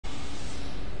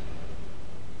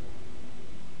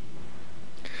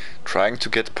Trying to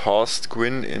get past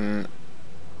Gwyn in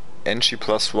NG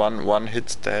 +1, one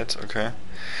hit dead, okay.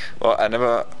 Well,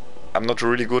 I'm not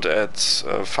really good at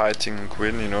fighting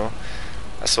Gwyn, you know.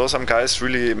 I saw some guys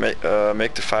really make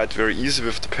the fight very easy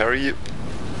with the parry,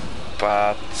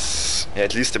 but yeah,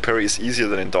 at least the parry is easier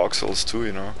than in Dark Souls 2,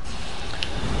 you know.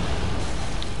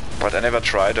 But I never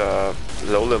tried a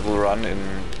low level run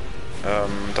in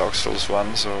Dark Souls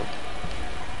 1, so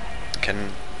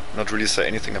can not really say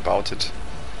anything about it.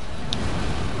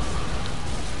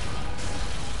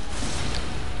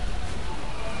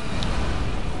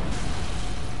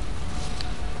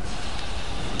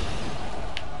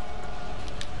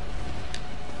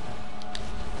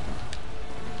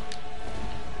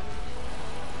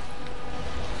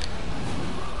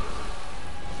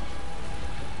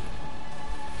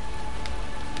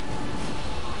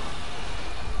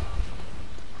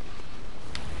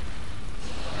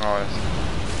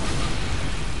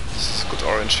 This is good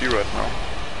RNG right now.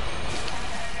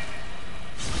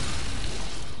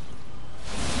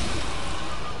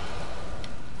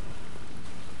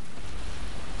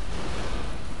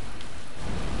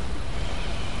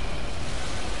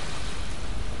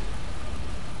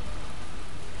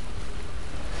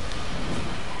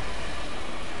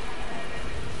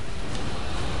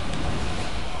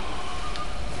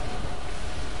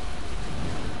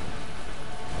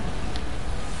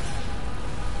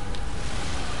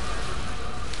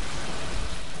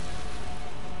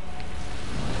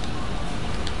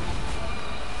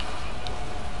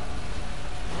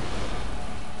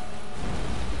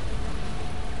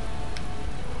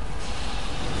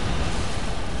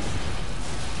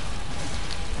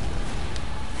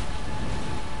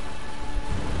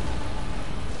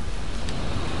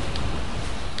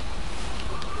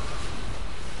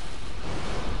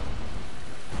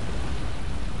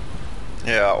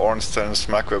 Yeah, Ornstein and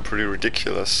Smack were pretty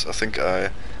ridiculous. I think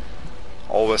I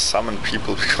always summoned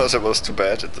people because I was too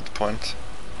bad at that point.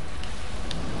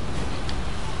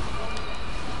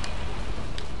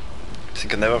 I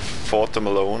think I never fought them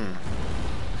alone.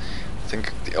 I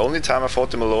think the only time I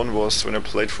fought them alone was when I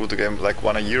played through the game like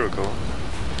a year ago.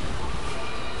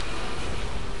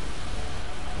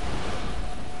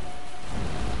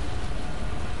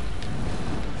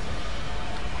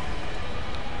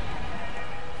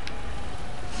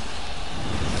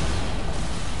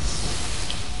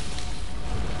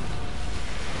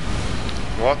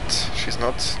 What? She's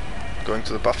not going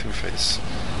to the buffing phase.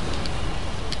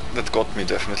 That got me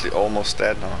definitely almost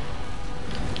dead now.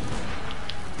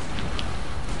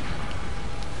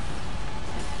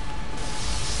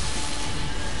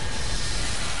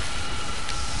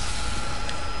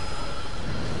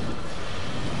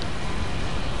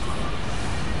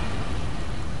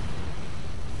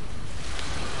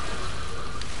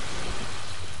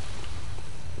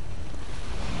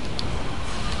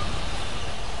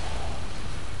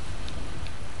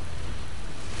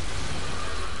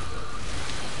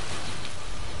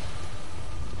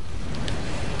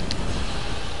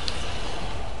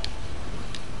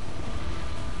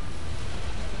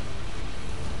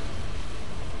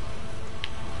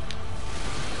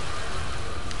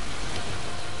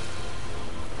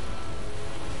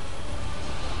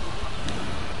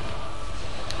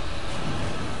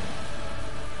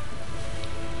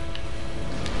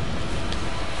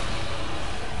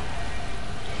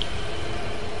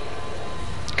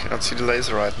 Cannot see the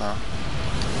laser right now.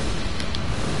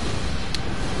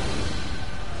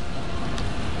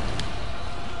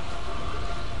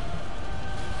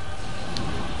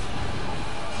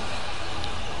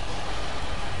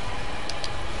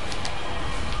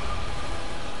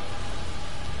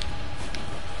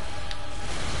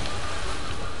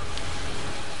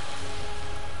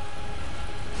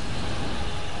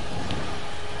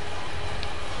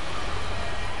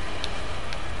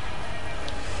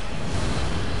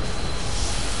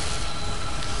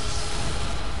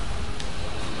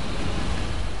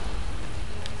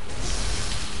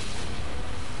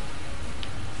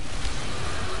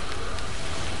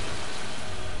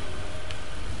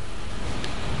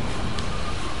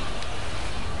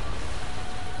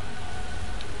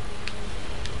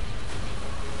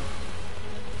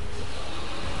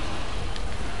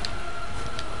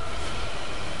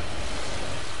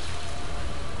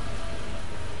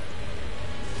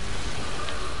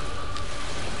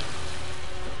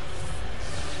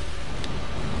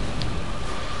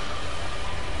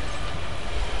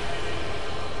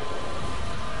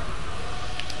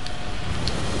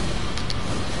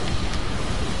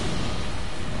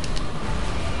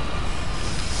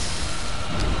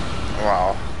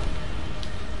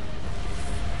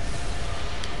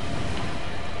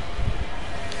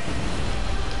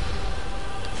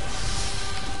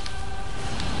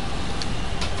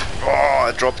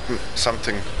 I dropped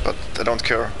something, but I don't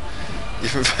care.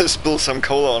 Even if I spill some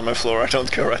cola on my floor, I don't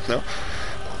care right now.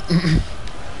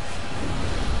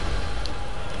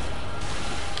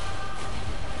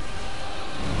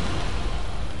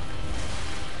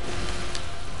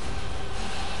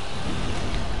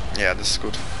 Yeah, this is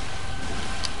good.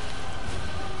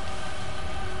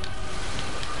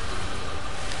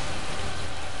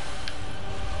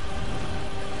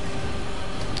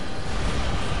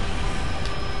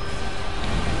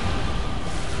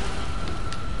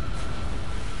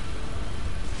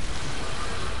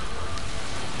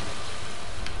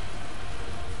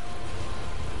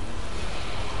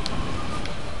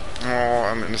 Oh,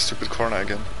 I'm in a stupid corner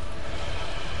again.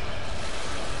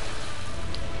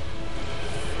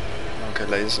 Okay,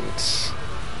 lasers.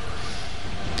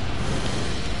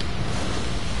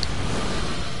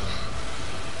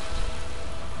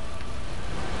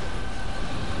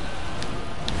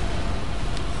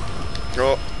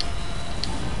 Oh.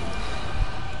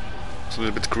 It's a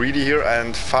little bit greedy here,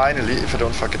 and finally, if I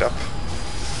don't fuck it up.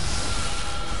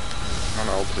 Oh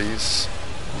no, please.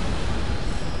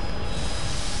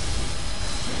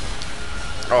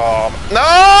 Oh,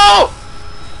 no!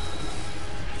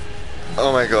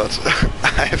 Oh my god.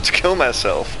 I have to kill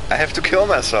myself. I have to kill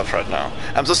myself right now.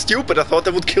 I'm so stupid, I thought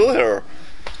I would kill her.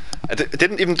 I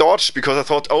didn't even dodge because I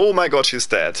thought, oh my god, she's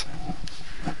dead.